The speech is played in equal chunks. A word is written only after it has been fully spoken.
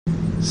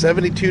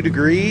72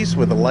 degrees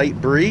with a light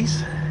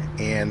breeze,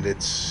 and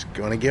it's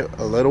going to get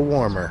a little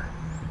warmer.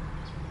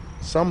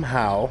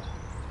 Somehow,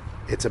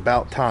 it's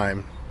about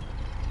time.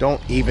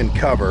 Don't even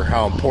cover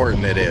how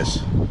important it is.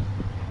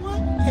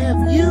 What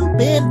have you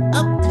been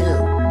up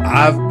to?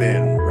 I've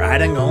been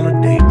riding on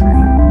a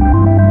daydream.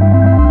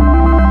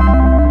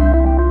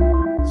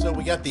 So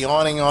we got the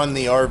awning on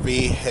the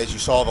RV, as you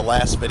saw the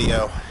last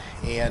video,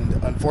 and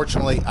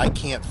unfortunately I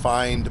can't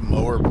find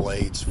mower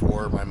blades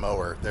for my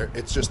mower.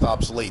 It's just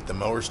obsolete. The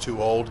mower's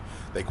too old.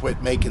 They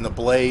quit making the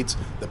blades.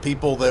 The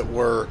people that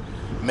were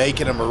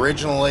making them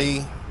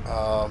originally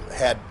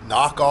had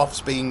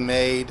knockoffs being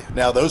made.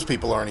 Now those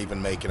people aren't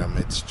even making them.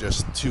 It's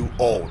just too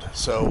old.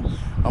 So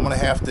I'm gonna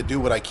have to do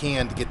what I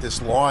can to get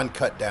this lawn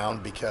cut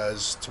down,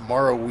 because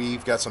tomorrow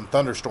we've got some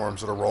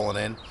thunderstorms that are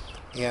rolling in,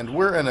 and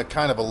we're in a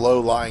kind of a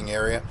low-lying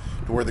area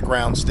to where the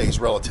ground stays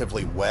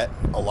relatively wet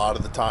a lot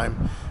of the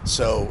time.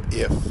 So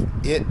if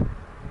it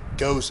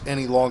goes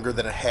any longer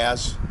than it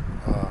has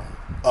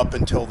up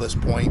until this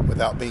point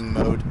without being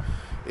mowed,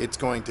 it's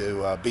going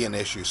to be an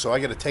issue. So I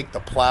got to take the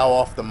plow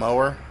off the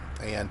mower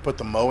and put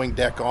the mowing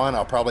deck on.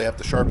 I'll probably have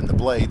to sharpen the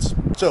blades.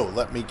 So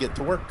let me get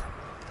to work.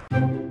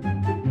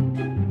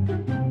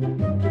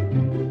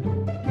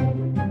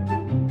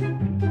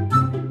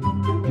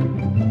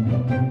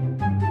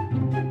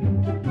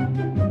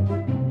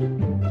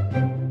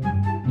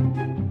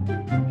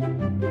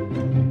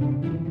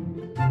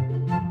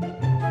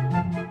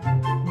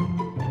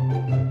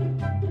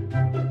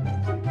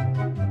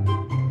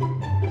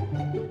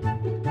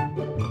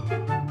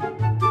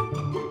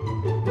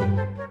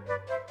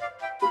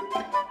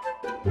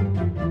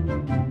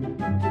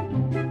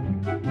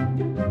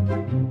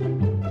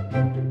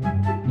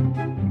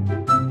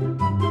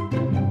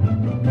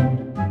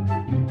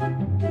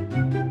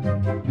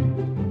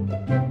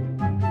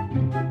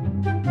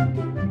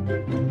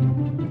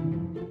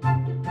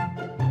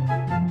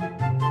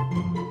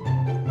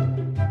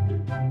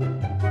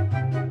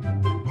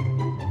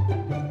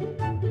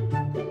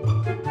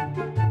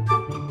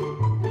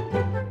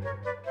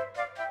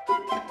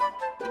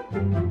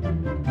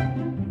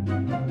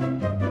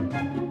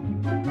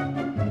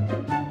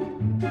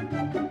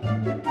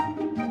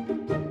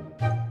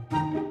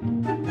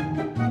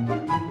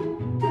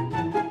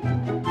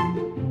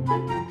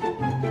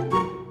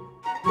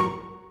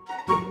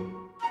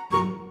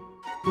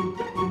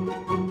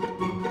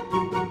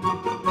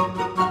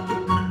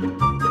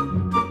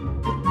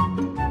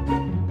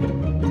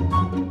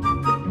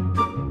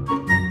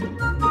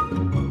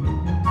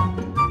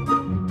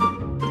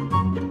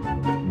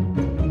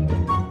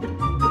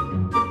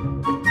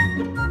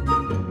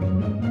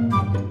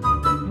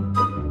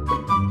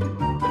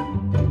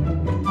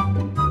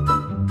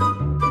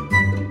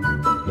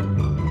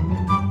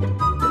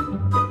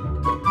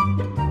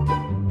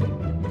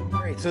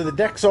 So the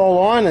deck's all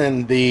on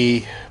and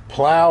the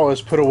plow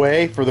is put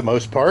away for the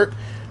most part.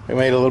 I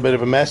made a little bit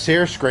of a mess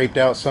here, scraped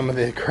out some of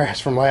the grass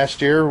from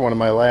last year, one of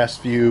my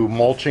last few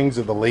mulchings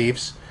of the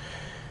leaves.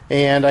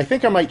 And I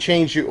think I might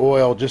change the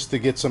oil just to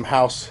get some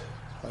house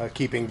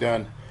keeping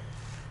done.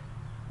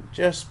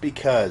 Just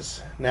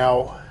because.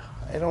 Now,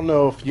 I don't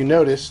know if you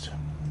noticed,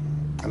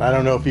 and I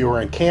don't know if you were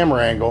in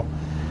camera angle,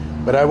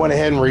 but I went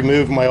ahead and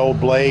removed my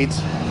old blades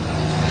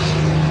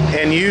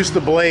and used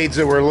the blades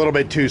that were a little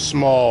bit too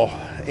small.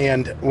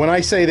 And when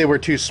I say they were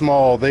too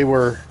small, they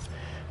were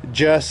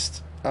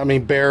just, I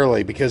mean,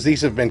 barely, because these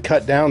have been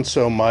cut down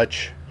so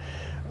much.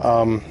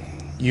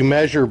 You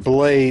measure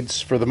blades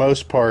for the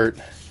most part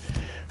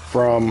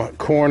from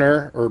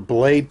corner or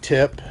blade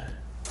tip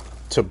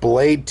to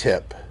blade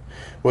tip.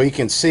 Well, you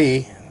can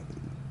see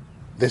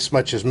this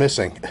much is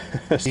missing.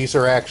 These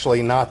are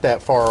actually not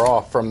that far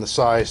off from the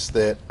size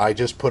that I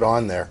just put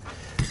on there.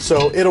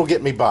 So it'll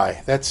get me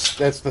by. That's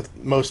the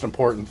most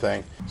important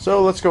thing.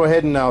 So let's go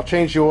ahead and I'll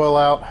change the oil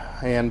out,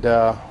 and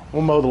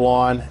we'll mow the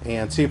lawn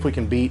and see if we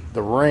can beat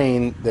the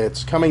rain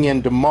that's coming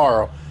in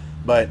tomorrow.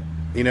 But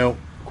you know,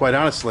 quite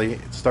honestly,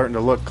 it's starting to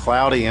look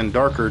cloudy and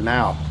darker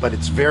now, but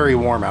it's very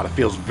warm out. It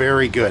feels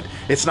very good.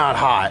 It's not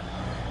hot.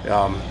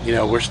 You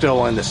know, we're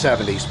still in the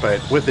 70s,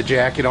 but with the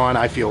jacket on,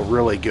 I feel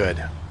really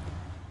good.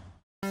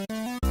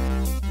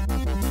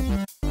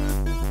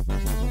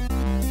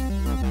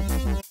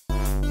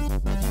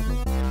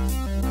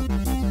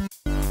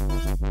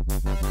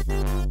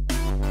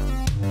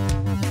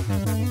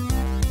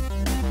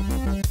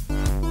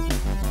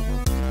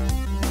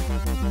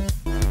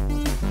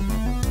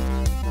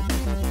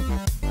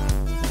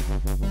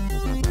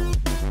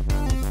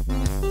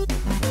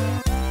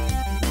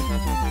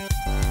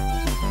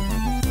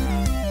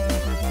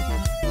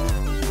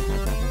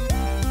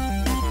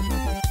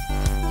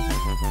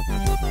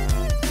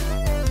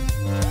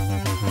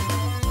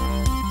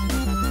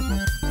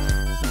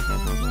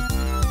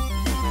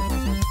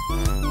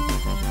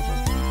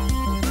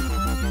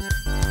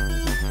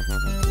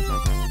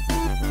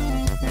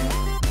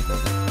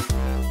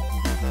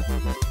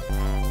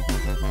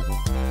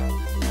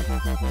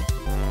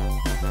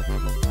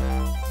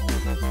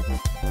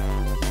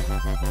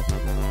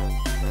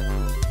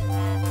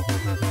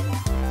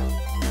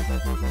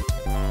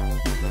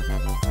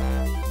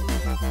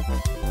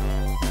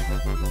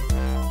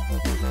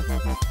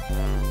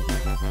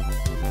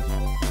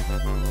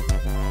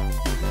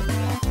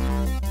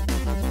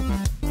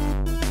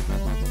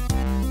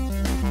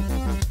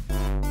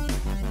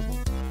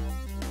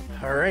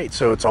 Alright,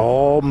 so it's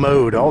all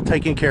mowed, all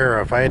taken care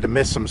of. I had to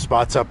miss some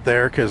spots up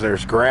there because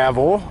there's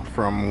gravel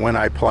from when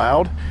I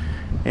plowed.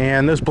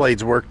 And this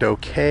blade's worked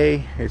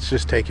okay. It's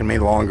just taking me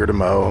longer to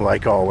mow,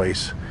 like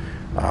always.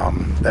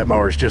 That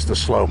mower's just a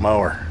slow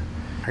mower.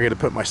 I got to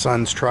put my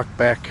son's truck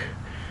back,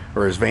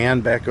 or his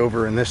van back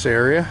over in this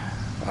area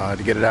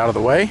to get it out of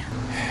the way.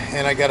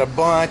 And I got a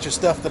bunch of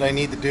stuff that I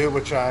need to do,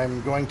 which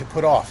I'm going to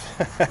put off.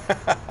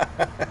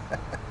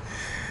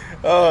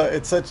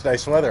 It's such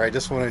nice weather. I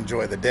just want to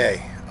enjoy the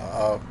day.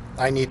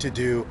 I need to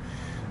do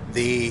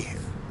the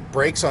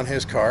brakes on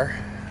his car.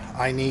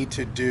 I need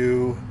to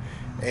do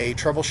a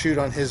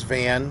troubleshoot on his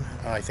van.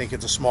 I think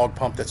it's a smog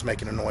pump that's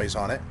making a noise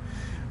on it.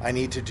 I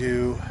need to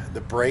do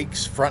the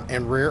brakes front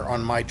and rear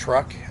on my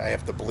truck. I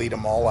have to bleed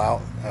them all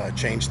out,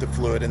 change the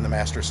fluid in the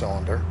master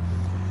cylinder.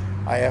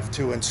 I have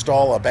to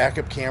install a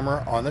backup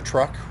camera on the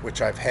truck,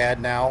 which I've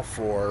had now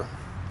for,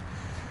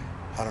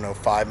 I don't know,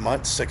 5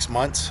 months, 6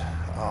 months.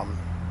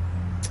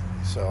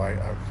 So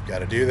I've got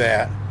to do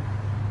that.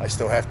 I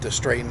still have to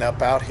straighten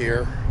up out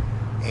here,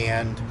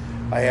 and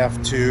I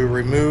have to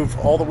remove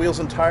all the wheels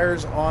and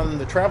tires on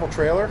the travel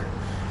trailer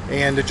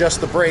and adjust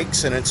the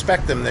brakes and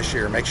inspect them this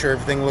year. Make sure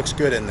everything looks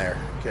good in there,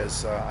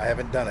 because I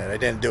haven't done it. I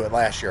didn't do it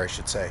last year, I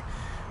should say.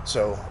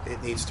 So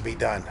it needs to be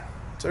done.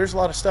 So there's a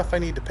lot of stuff I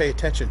need to pay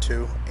attention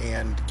to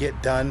and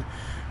get done.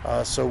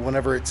 So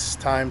whenever it's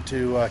time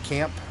to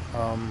camp,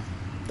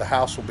 the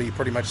house will be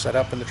pretty much set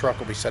up and the truck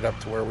will be set up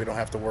to where we don't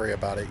have to worry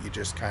about it. You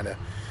just kind of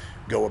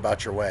go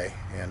about your way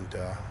and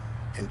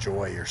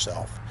enjoy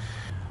yourself.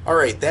 All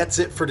right, that's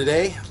it for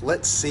today.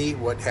 Let's see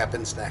what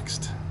happens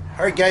next.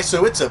 All right, guys,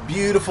 so it's a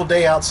beautiful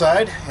day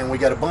outside and we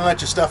got a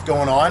bunch of stuff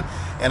going on,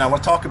 and I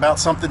want to talk about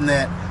something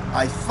that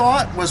I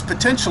thought was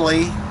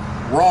potentially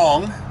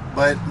wrong,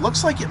 but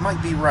looks like it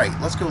might be right.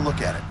 Let's go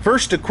look at it.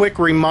 First, a quick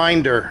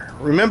reminder.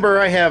 Remember,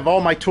 I have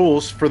all my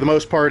tools for the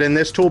most part in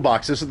this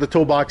toolbox. This is the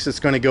toolbox that's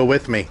going to go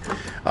with me.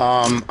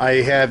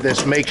 I have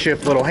this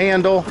makeshift little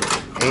handle,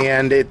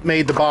 and it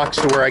made the box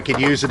to where I could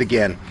use it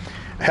again.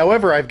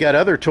 However, I've got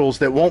other tools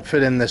that won't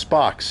fit in this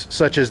box,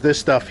 such as this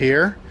stuff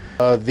here,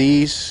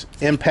 these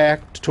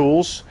impact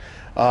tools,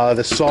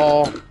 the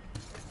saw,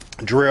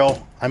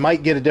 drill. I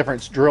might get a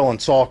different drill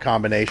and saw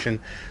combination,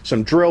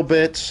 some drill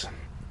bits,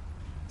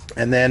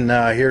 and then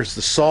here's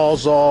the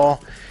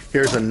Sawzall.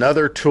 Here's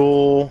another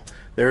tool.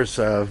 There's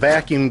a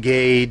vacuum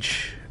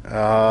gauge.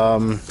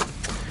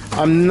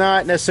 I'm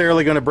not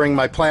necessarily going to bring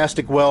my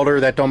plastic welder.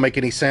 That don't make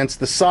any sense.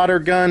 The solder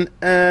gun,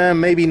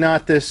 maybe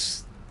not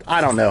this. I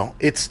don't know.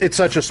 It's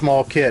such a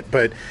small kit,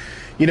 but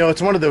you know,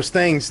 it's one of those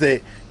things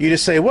that you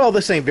just say, well,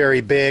 this ain't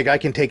very big, I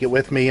can take it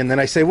with me. And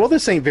then I say, well,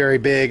 this ain't very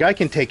big, I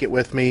can take it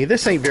with me.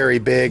 This ain't very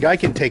big, I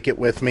can take it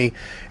with me.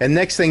 And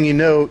next thing you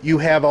know, you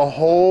have a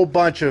whole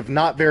bunch of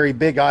not very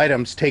big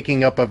items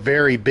taking up a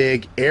very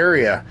big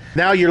area.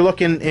 Now you're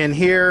looking in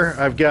here,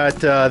 I've got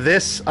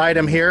this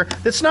item here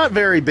that's not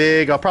very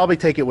big. I'll probably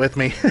take it with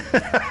me.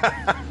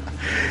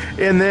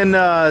 And then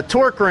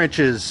torque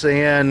wrenches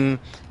and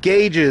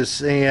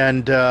gauges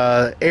and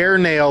air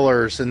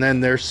nailers, and then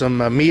there's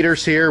some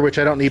meters here, which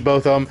I don't need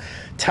both of them.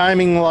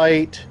 Timing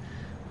light,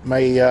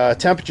 my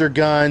temperature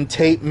gun,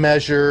 tape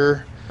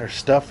measure. There's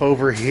stuff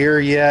over here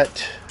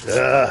yet.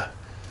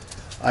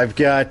 I've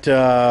got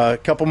a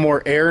couple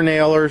more air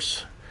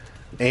nailers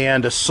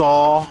and a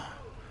saw.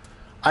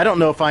 I don't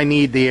know if I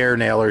need the air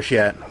nailers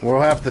yet. We'll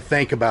have to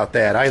think about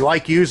that. I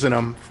like using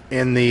them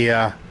in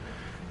the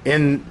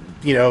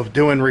you know,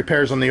 doing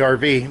repairs on the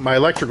RV. My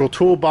electrical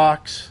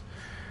toolbox,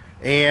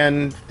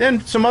 and then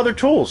some other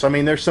tools. I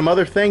mean, there's some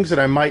other things that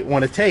I might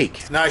want to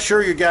take. Now, I'm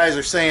sure you guys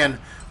are saying,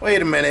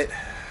 wait a minute,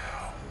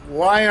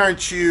 why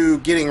aren't you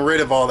getting rid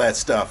of all that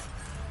stuff?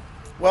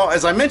 Well,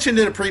 as I mentioned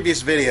in a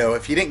previous video,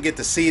 if you didn't get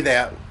to see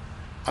that,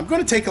 I'm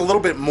going to take a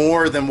little bit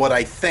more than what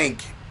I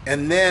think,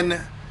 and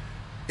then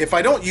if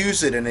I don't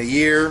use it in a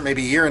year,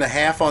 maybe a year and a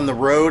half on the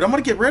road, I'm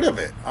going to get rid of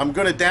it. I'm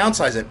going to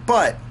downsize it.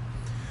 But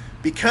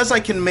because I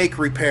can make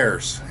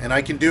repairs, and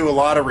I can do a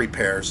lot of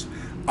repairs,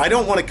 I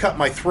don't want to cut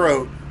my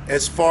throat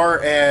as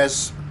far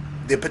as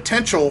the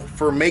potential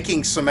for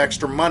making some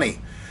extra money.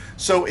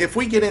 So if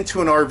we get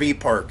into an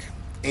RV park,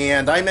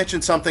 and I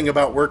mentioned something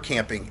about work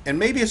camping, and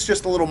maybe it's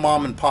just a little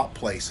mom and pop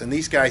place, and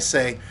these guys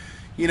say,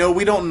 you know,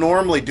 we don't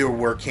normally do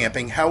work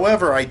camping,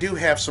 however, I do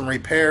have some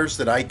repairs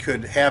that I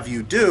could have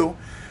you do,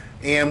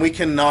 and we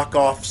can knock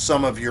off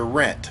some of your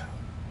rent.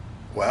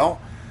 Well,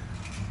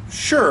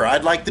 sure,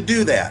 I'd like to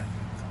do that.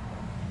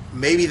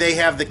 Maybe they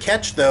have the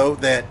catch, though,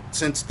 that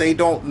since they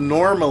don't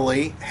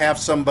normally have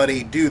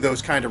somebody do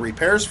those kind of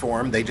repairs for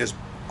them, they just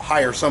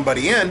hire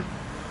somebody in,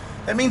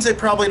 that means they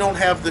probably don't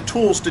have the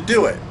tools to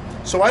do it.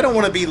 So I don't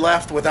want to be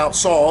left without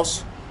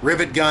saws,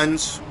 rivet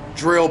guns,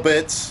 drill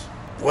bits,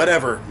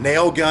 whatever,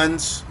 nail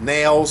guns,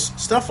 nails,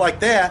 stuff like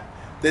that,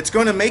 that's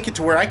going to make it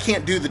to where I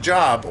can't do the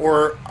job,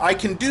 or I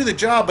can do the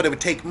job, but it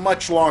would take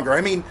much longer. I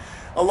mean,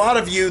 a lot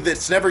of you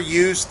that's never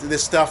used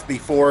this stuff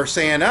before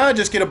saying,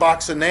 just get a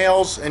box of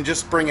nails and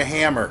just bring a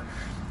hammer.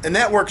 And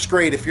that works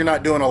great if you're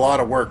not doing a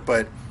lot of work,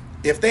 but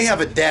if they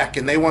have a deck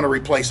and they want to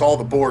replace all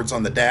the boards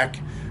on the deck,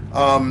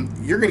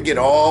 you're going to get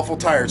awful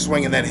tired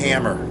swinging that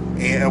hammer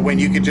and when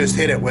you could just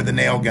hit it with a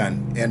nail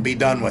gun and be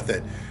done with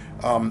it.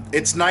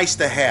 It's nice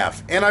to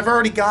have, and I've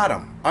already got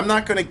them. I'm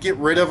not going to get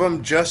rid of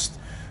them just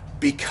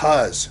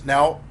because.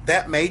 Now,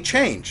 that may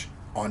change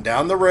on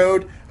down the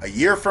road, a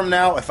year from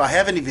now, if I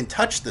haven't even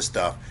touched the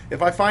stuff,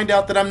 if I find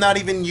out that I'm not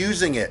even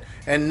using it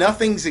and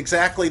nothing's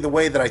exactly the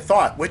way that I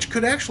thought, which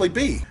could actually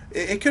be.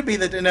 It could be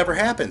that it never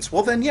happens.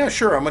 Well, then, yeah,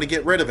 sure, I'm going to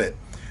get rid of it.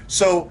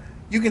 So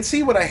you can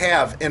see what I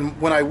have, and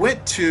when I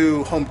went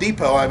to Home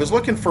Depot, I was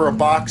looking for a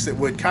box that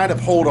would kind of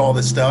hold all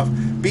this stuff,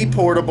 be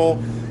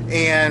portable,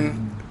 and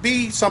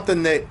be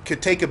something that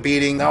could take a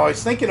beating. Now, I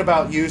was thinking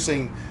about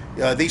using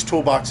these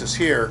toolboxes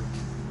here,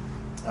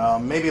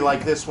 maybe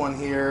like this one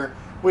here,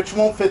 which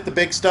won't fit the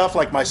big stuff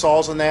like my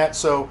saws and that.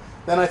 So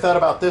then I thought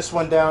about this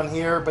one down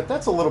here, but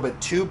that's a little bit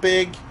too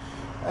big,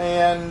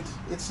 and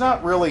it's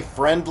not really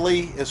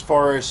friendly as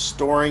far as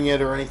storing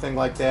it or anything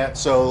like that.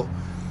 So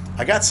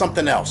I got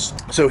something else.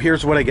 So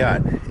here's what I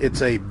got.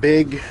 It's a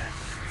big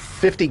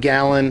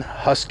 50-gallon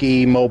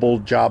Husky mobile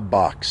job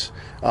box.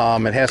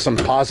 It has some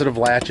positive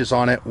latches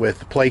on it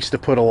with a place to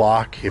put a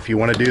lock if you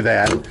want to do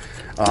that.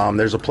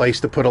 There's a place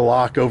to put a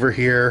lock over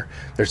here.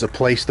 There's a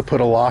place to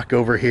put a lock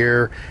over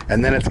here,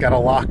 and then it's got a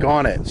lock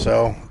on it.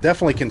 So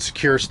definitely can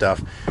secure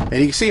stuff. And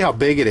you can see how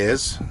big it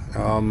is.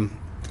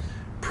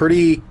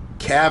 Pretty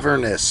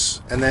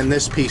cavernous. And then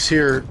this piece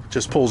here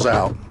just pulls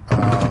out,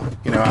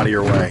 out of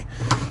your way.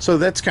 So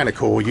that's kind of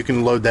cool. You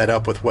can load that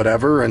up with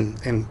whatever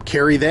and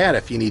carry that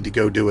if you need to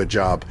go do a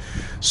job.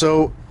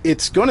 So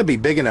it's going to be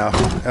big enough.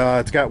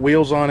 It's got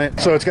wheels on it,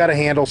 so it's got a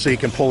handle so you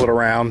can pull it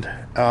around.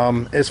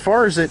 As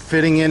far as it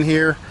fitting in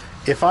here,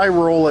 if I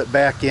roll it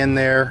back in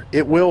there,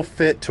 it will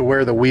fit to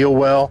where the wheel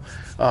well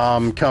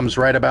comes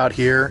right about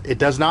here. It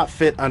does not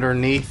fit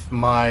underneath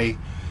my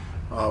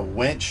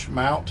winch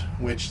mount,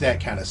 which that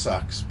kind of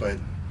sucks. But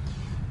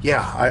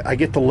yeah, I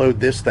get to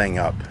load this thing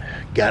up.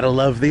 Gotta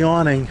love the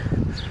awning.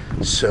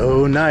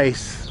 So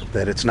nice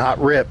that it's not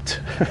ripped.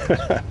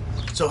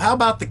 So how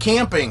about the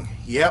camping?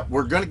 Yep,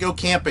 we're going to go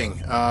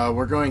camping.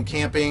 We're going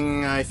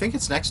camping, I think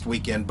it's next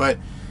weekend, but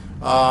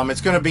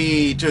it's going to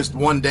be just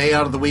one day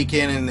out of the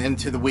weekend and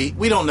into the week.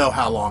 We don't know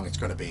how long it's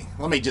going to be.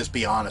 Let me just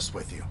be honest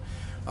with you.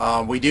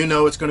 We do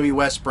know it's going to be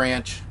West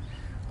Branch.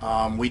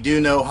 We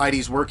do know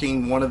Heidi's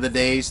working one of the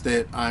days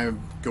that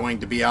I'm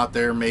going to be out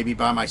there, maybe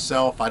by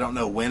myself. I don't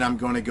know when I'm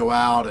going to go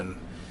out and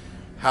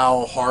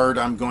how hard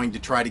I'm going to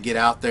try to get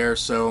out there.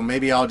 So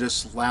maybe I'll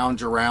just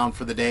lounge around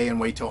for the day and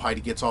wait till Heidi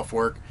gets off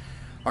work.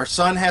 Our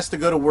son has to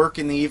go to work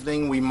in the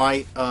evening. We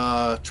might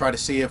try to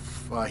see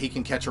if he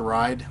can catch a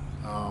ride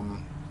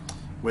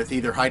with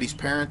either Heidi's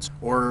parents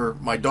or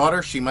my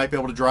daughter. She might be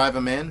able to drive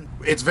him in.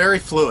 It's very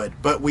fluid,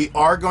 but we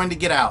are going to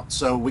get out,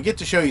 so we get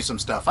to show you some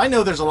stuff. I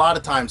know there's a lot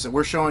of times that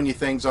we're showing you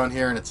things on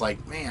here and it's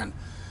like, man,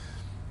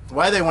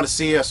 why do they want to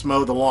see us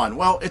mow the lawn?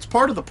 Well, it's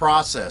part of the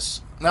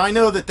process. Now, I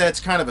know that that's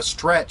kind of a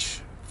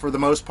stretch for the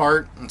most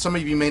part, and some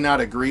of you may not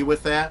agree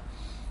with that,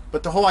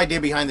 but the whole idea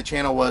behind the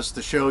channel was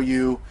to show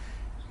you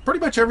pretty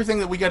much everything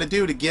that we got to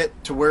do to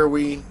get to where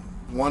we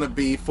want to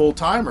be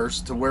full-timers,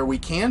 to where we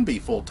can be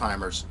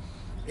full-timers.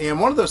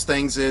 And one of those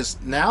things is,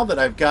 now that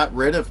I've got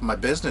rid of my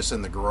business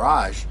in the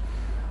garage,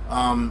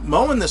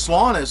 mowing this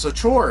lawn is a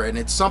chore, and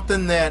it's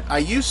something that I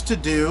used to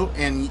do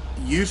and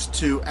used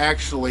to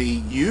actually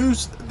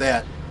use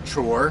that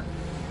chore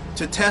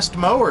to test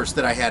mowers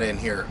that I had in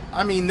here.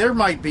 I mean, there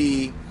might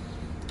be,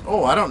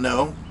 I don't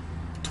know,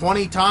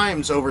 20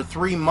 times over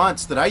 3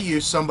 months that I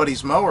use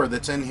somebody's mower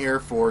that's in here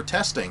for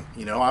testing.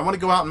 I want to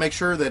go out and make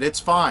sure that it's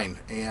fine,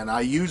 and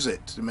I use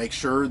it to make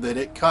sure that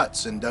it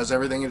cuts and does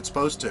everything it's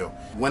supposed to.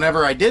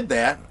 Whenever I did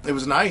that, it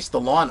was nice. The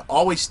lawn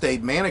always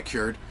stayed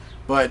manicured,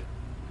 but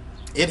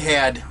it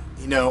had,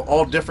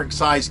 all different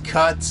size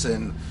cuts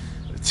and,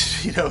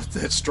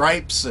 the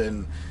stripes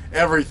and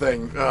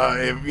everything.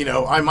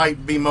 I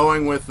might be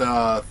mowing with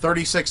a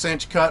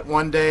 36-inch cut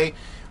one day.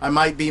 I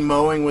might be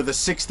mowing with a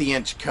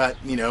 60-inch cut,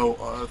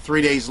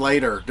 3 days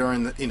later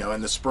during the,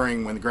 in the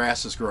spring when the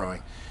grass is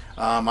growing.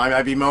 I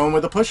might be mowing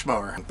with a push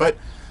mower. But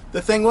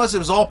the thing was, it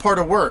was all part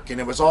of work,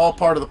 and it was all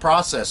part of the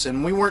process.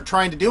 And we weren't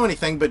trying to do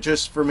anything but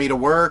just for me to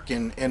work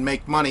and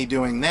make money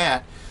doing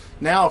that.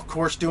 Now, of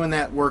course, doing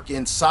that work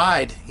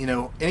inside,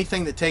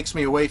 anything that takes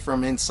me away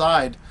from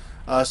inside,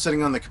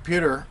 sitting on the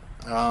computer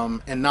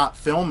and not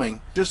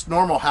filming, just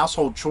normal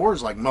household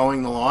chores like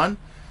mowing the lawn,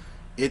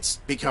 it's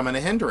becoming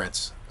a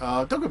hindrance.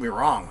 Don't get me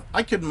wrong,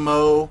 I could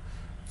mow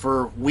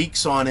for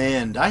weeks on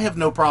end. I have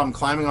no problem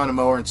climbing on a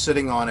mower and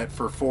sitting on it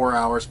for 4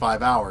 hours,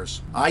 5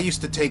 hours. I used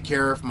to take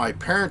care of my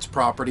parents'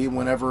 property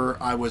whenever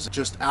I was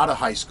just out of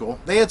high school.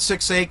 They had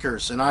 6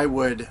 acres, and I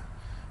would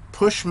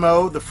push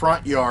mow the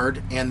front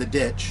yard and the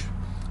ditch.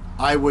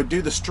 I would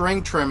do the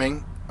string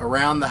trimming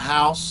around the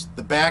house,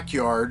 the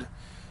backyard,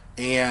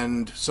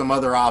 and some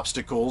other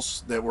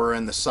obstacles that were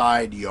in the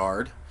side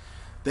yard.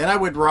 Then I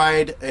would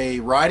ride a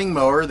riding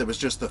mower that was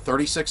just a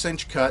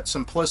 36-inch cut,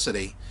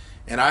 Simplicity,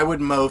 and I would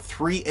mow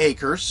 3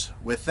 acres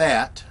with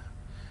that.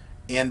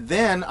 And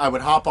then I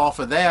would hop off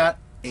of that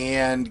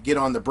and get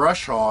on the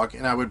brush hog,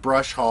 and I would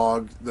brush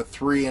hog the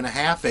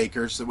 3.5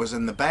 acres that was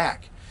in the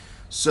back.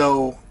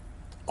 So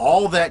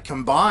all that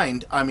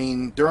combined, I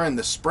mean, during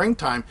the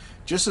springtime,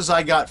 just as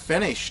I got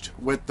finished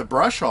with the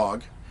brush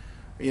hog,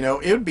 you know,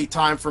 it would be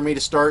time for me to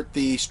start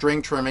the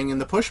string trimming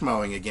and the push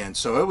mowing again.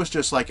 So it was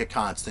just like a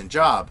constant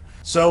job.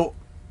 So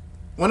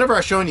whenever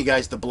I'm showing you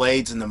guys the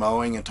blades and the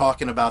mowing and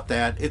talking about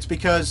that, it's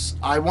because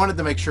I wanted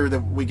to make sure that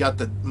we got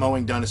the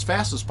mowing done as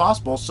fast as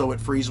possible so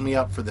it frees me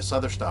up for this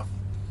other stuff.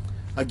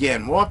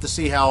 Again, we'll have to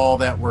see how all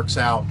that works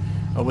out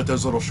with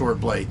those little short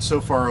blades.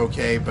 So far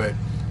okay, but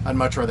I'd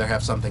much rather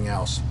have something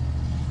else.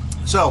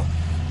 So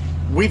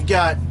we've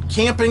got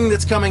camping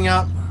that's coming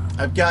up.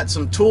 I've got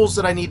some tools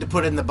that I need to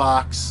put in the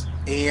box,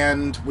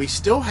 and we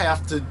still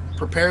have to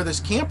prepare this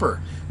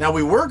camper. Now,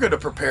 we were going to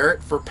prepare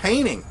it for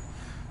painting.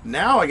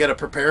 Now I got to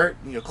prepare it,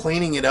 you know,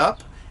 cleaning it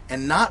up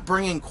and not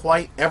bringing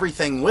quite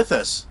everything with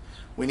us.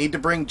 We need to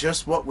bring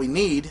just what we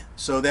need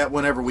so that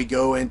whenever we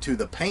go into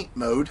the paint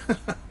mode,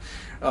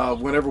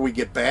 whenever we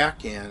get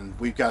back and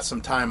we've got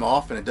some time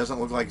off and it doesn't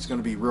look like it's going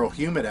to be real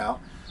humid out,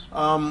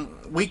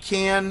 we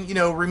can, you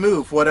know,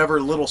 remove whatever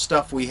little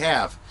stuff we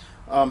have.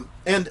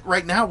 And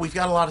right now we've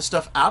got a lot of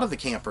stuff out of the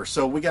camper,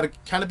 so we got to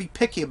kind of be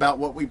picky about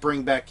what we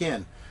bring back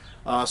in.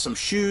 Some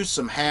shoes,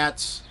 some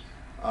hats,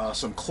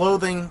 some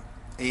clothing,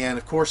 and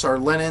of course our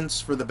linens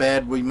for the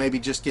bed. We maybe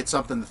just get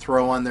something to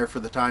throw on there for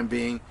the time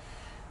being.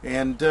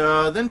 And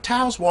then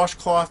towels,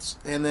 washcloths,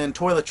 and then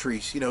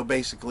toiletries, you know,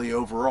 basically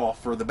overall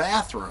for the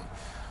bathroom.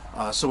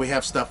 So we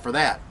have stuff for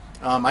that.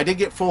 I did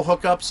get full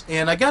hookups,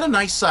 and I got a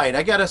nice site.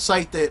 I got a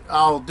site that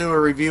I'll do a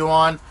review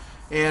on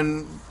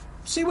and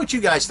see what you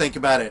guys think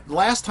about it.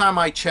 Last time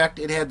I checked,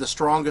 it had the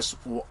strongest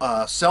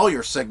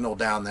cellular signal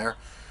down there,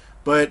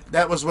 but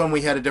that was when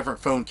we had a different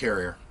phone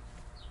carrier.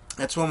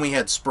 That's when we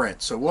had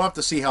Sprint, so we'll have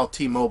to see how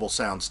T-Mobile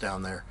sounds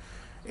down there.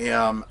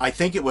 I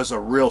think it was a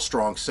real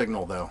strong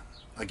signal, though.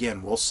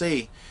 Again, we'll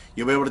see.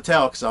 You'll be able to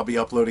tell because I'll be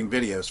uploading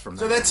videos from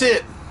there. So that's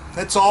it.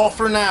 That's all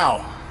for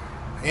now.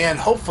 And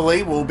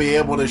hopefully we'll be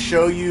able to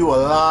show you a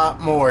lot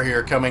more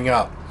here coming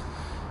up.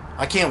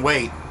 I can't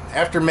wait.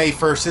 After May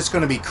 1st, it's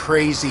going to be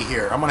crazy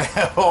here. I'm going to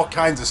have all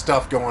kinds of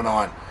stuff going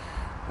on,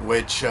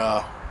 which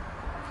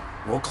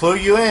we'll clue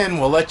you in.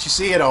 We'll let you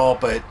see it all,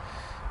 but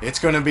it's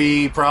going to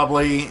be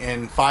probably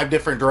in 5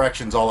 different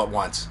directions all at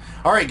once.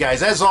 All right,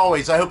 guys, as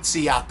always, I hope to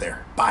see you out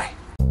there. Bye.